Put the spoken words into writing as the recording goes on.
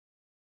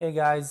Hey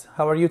guys,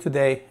 how are you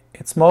today?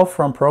 It's Mo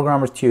from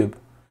ProgrammerTube.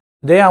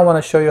 Today I want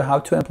to show you how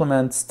to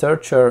implement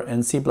strchr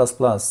in C++.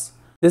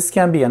 This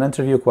can be an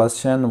interview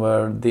question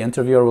where the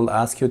interviewer will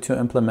ask you to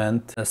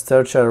implement a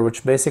strchr,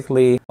 which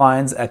basically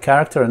finds a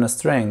character in a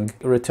string,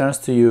 returns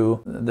to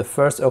you the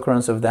first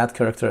occurrence of that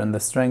character in the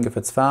string if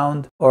it's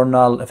found, or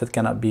null if it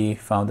cannot be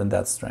found in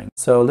that string.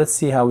 So let's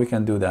see how we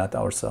can do that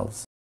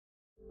ourselves.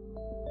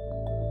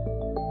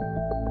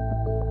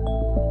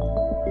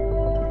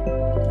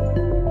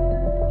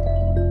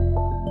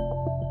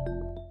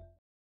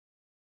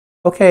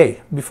 Okay,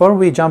 before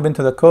we jump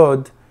into the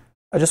code,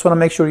 I just want to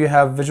make sure you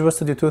have Visual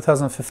Studio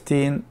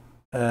 2015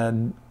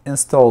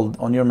 installed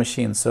on your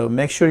machine. So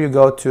make sure you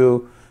go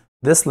to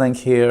this link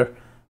here,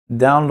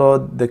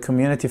 download the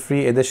community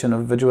free edition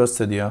of Visual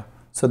Studio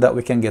so that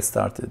we can get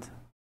started.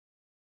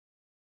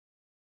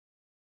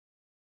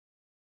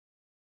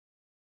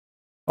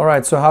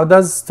 Alright, so how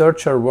does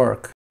strchr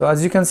work? So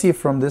as you can see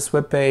from this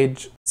web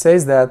page, it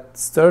says that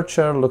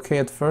strchr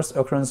locate first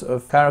occurrence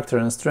of character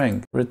in a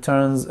string,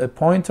 returns a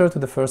pointer to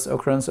the first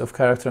occurrence of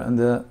character in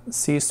the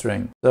C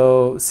string.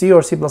 So C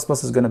or C++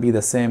 is going to be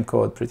the same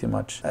code pretty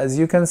much. As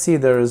you can see,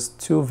 there's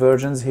two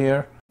versions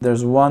here.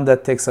 There's one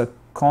that takes a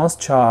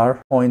const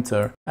char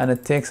pointer and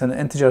it takes an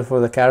integer for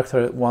the character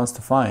it wants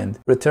to find,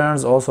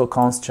 returns also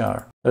const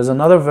char. There's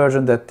another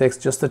version that takes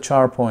just a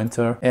char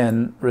pointer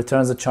and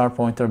returns a char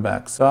pointer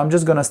back. So I'm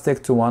just gonna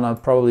stick to one. I'll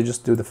probably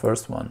just do the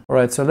first one.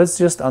 Alright, so let's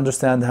just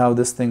understand how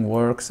this thing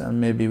works and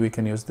maybe we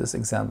can use this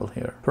example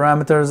here.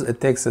 Parameters,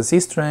 it takes a C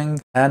string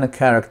and a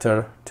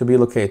character to be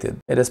located.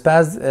 It is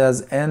passed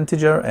as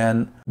integer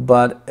n,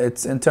 but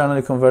it's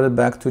internally converted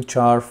back to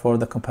char for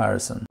the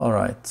comparison.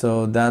 Alright,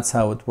 so that's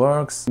how it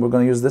works. We're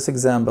gonna use this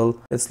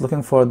example. It's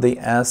looking for the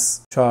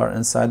S char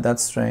inside that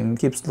string,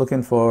 keeps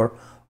looking for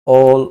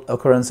all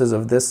occurrences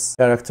of this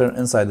character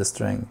inside the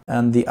string,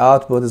 and the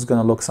output is going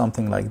to look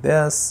something like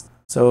this.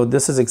 So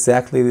this is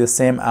exactly the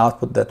same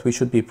output that we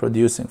should be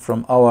producing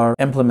from our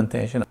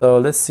implementation. So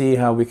let's see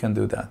how we can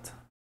do that.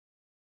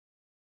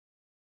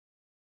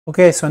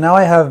 Okay, so now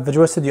I have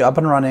Visual Studio up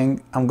and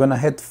running. I'm going to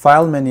hit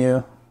File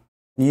menu,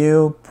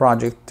 New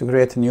Project to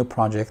create a new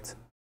project.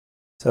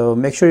 So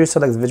make sure you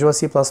select Visual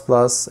C++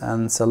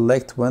 and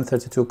select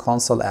Win32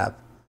 console app.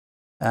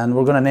 And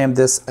we're going to name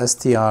this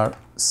strchr.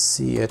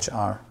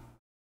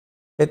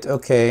 Hit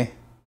OK.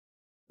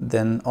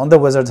 Then on the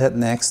wizard, hit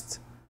Next.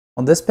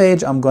 On this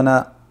page, I'm going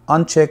to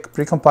uncheck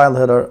precompile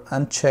header,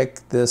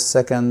 uncheck the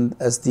second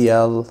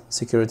SDL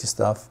security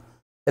stuff.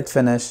 Hit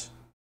Finish.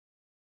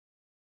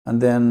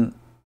 And then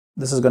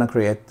this is going to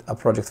create a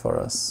project for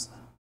us.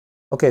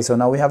 Okay, so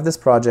now we have this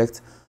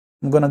project.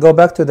 I'm going to go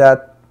back to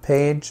that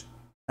page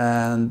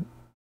and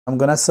I'm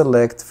going to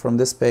select from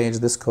this page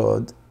this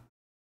code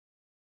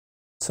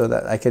so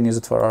that I can use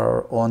it for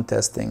our own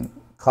testing.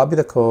 Copy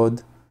the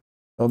code,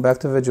 go back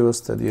to Visual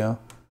Studio,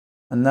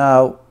 and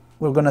now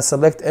we're going to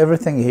select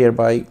everything here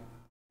by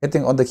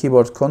hitting on the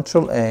keyboard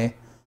Ctrl-A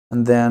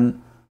and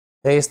then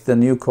paste the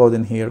new code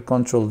in here,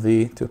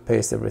 Ctrl-V to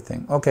paste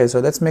everything. Okay, so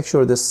let's make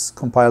sure this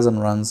compiles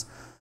and runs.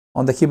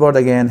 On the keyboard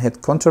again,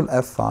 hit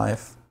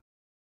Ctrl-F5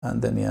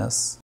 and then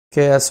yes.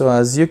 Okay, so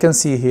as you can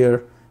see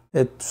here,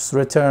 it's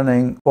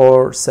returning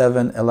 4,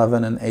 7,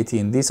 11, and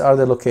 18. These are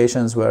the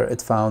locations where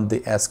it found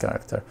the S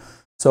character.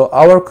 So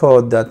our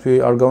code that we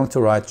are going to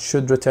write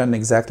should return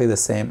exactly the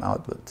same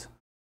output.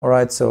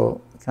 Alright, so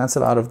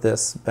cancel out of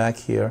this, back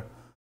here.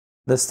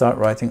 Let's start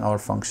writing our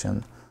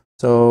function.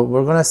 So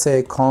we're going to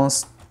say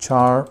const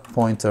char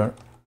pointer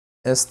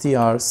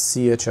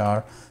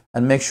strchr,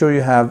 and make sure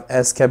you have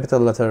S capital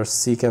letter,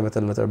 C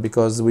capital letter,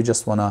 because we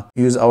just want to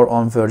use our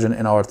own version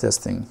in our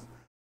testing.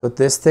 But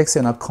this takes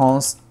in a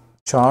const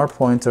char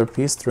pointer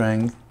p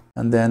string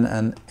and then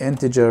an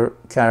integer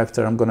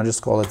character. I'm going to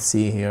just call it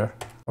C here.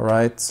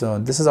 Alright, so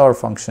this is our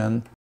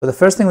function. So the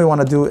first thing we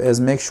want to do is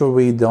make sure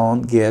we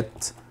don't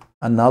get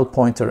a null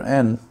pointer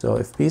in. So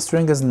if p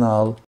string is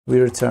null, we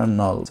return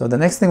null. So the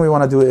next thing we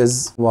want to do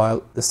is,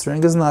 while the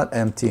string is not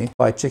empty,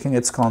 by checking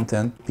its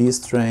content, p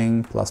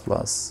string ++.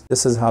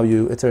 This is how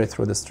you iterate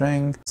through the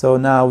string. So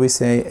now we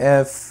say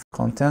if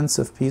contents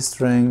of p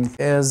string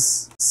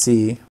is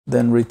C,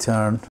 then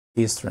return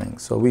p string.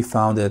 So we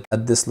found it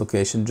at this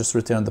location, just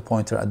return the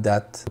pointer at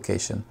that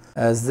location.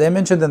 As they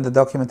mentioned in the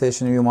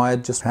documentation, you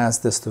might just pass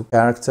this to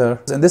character.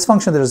 In this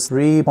function, there's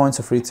 3 points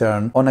of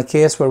return. On a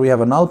case where we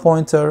have a null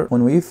pointer,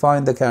 when we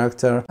find the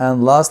character,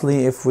 and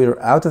lastly, if we're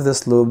out of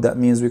this loop, that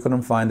means we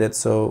couldn't find it,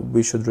 so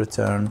we should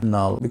return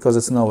null because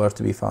it's nowhere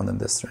to be found in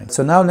this string.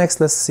 So now next,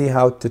 let's see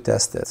how to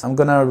test it. I'm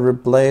gonna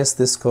replace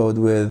this code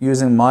with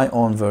using my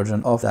own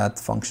version of that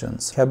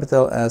functions.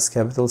 Capital S,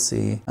 capital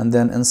C, and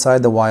then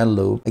inside the while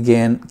loop,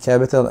 again,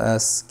 capital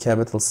S,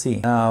 capital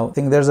C. Now, I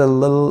think there's a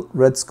little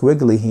red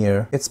squiggly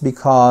here. It's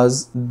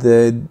because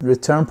the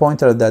return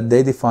pointer that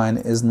they define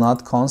is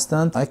not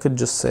constant. I could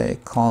just say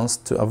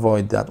const to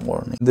avoid that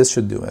warning. This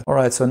should do it.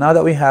 Alright, so now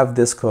that we have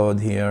this code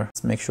here,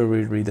 let's make sure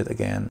we read it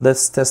again. again.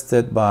 Let's test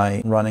it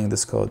by running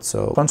this code.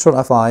 So Control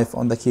F5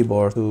 on the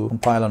keyboard to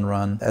compile and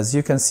run. As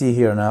you can see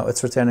here now,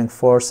 it's returning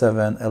 4,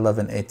 7,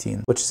 11,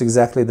 18, which is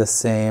exactly the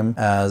same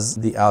as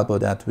the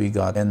output that we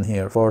got in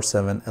here, 4,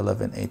 7,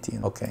 11,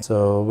 18. Okay,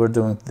 so we're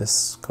doing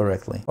this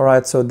correctly. All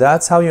right, so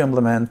that's how you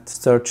implement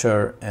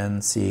strchr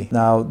in C.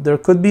 Now, there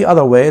could be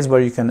other ways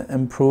where you can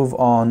improve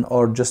on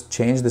or just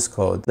change this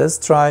code. Let's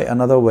try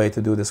another way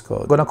to do this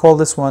code. I'm gonna call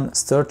this one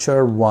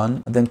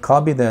strchr1, and then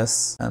copy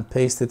this and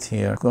paste it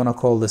here. I'm gonna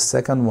call the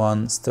second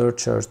one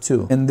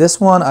strchr2. In this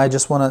one, I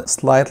just wanna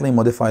slightly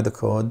modify the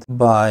code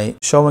by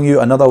showing you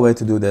another way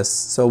to do this.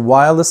 So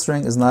while the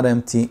string is not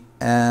empty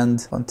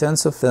and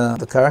contents of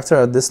the character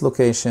at this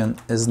location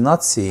is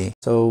not C.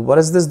 So what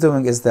is this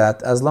doing is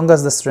that as long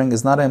as the string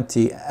is not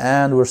empty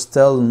and we're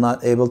still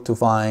not able to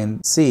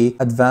find C,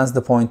 advance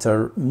the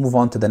pointer, move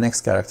on to the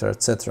next character,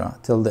 etc.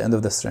 till the end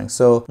of the string.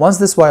 So once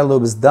this while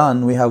loop is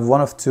done, we have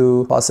one of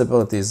two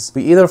possibilities.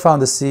 We either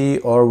found the C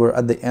or we're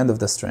at the end of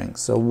the string.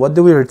 So what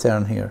do we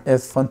return here?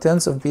 If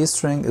contents of B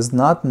string is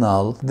not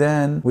null,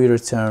 then we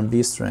return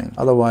B string.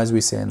 Otherwise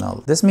we say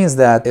null. This means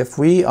that if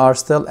we are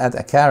still at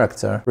a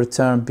character,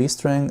 return B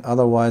string,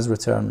 otherwise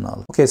return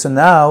null. Okay, so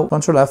now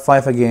Control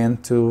F5 again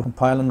to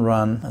compile and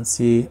run and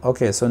see.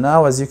 Okay, so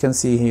now as you can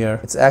see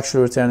here, it's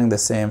actually returning the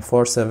same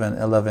 4, 7,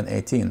 11,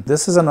 18.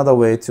 This is another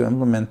way to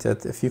implement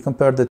it. If you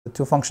compare the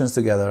two functions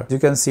together, you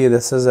can see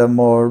this is a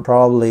more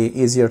probably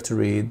easier to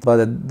read,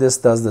 but this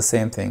does the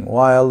same thing.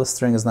 While the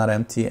string is not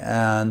empty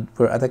and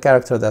we're at a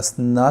character that's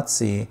not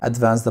C,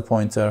 advance the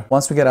pointer.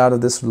 Once we get out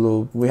of this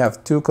loop, we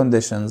have two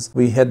conditions.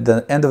 We hit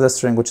the end of the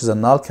string, which is a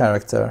null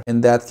character. In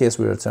that case,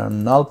 we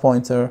return null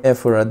pointer.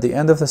 If we're at the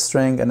end of the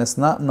string and it's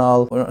not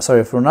null,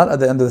 if we're not at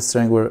the end of the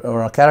string, we're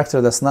a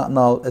character that's not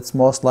null, it's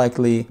most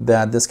likely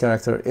that this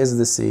character is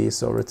the C,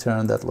 so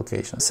return that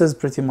location. This is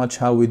pretty much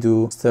how we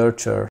do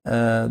strchr.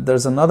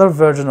 There's another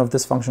version of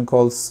this function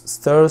called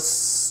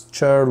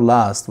strchr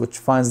last, which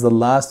finds the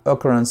last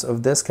occurrence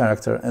of this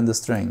character in the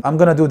string. I'm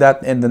gonna do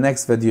that in the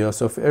next video,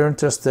 so if you're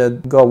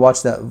interested, go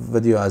watch that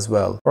video as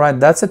well. Alright,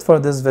 that's it for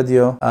this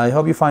video. I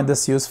hope you find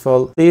this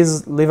useful.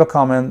 Please leave a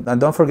comment and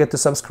don't forget to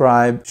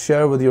subscribe,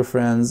 share with your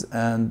friends,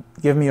 and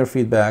give me your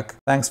feedback.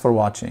 Thanks for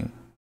watching.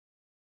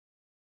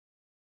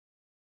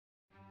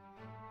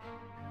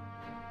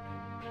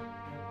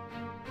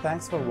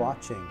 Thanks for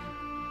watching.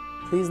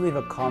 Please leave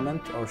a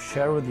comment or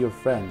share with your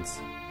friends.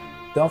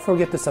 Don't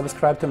forget to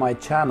subscribe to my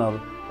channel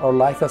or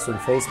like us on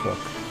Facebook.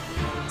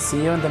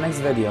 See you in the next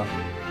video.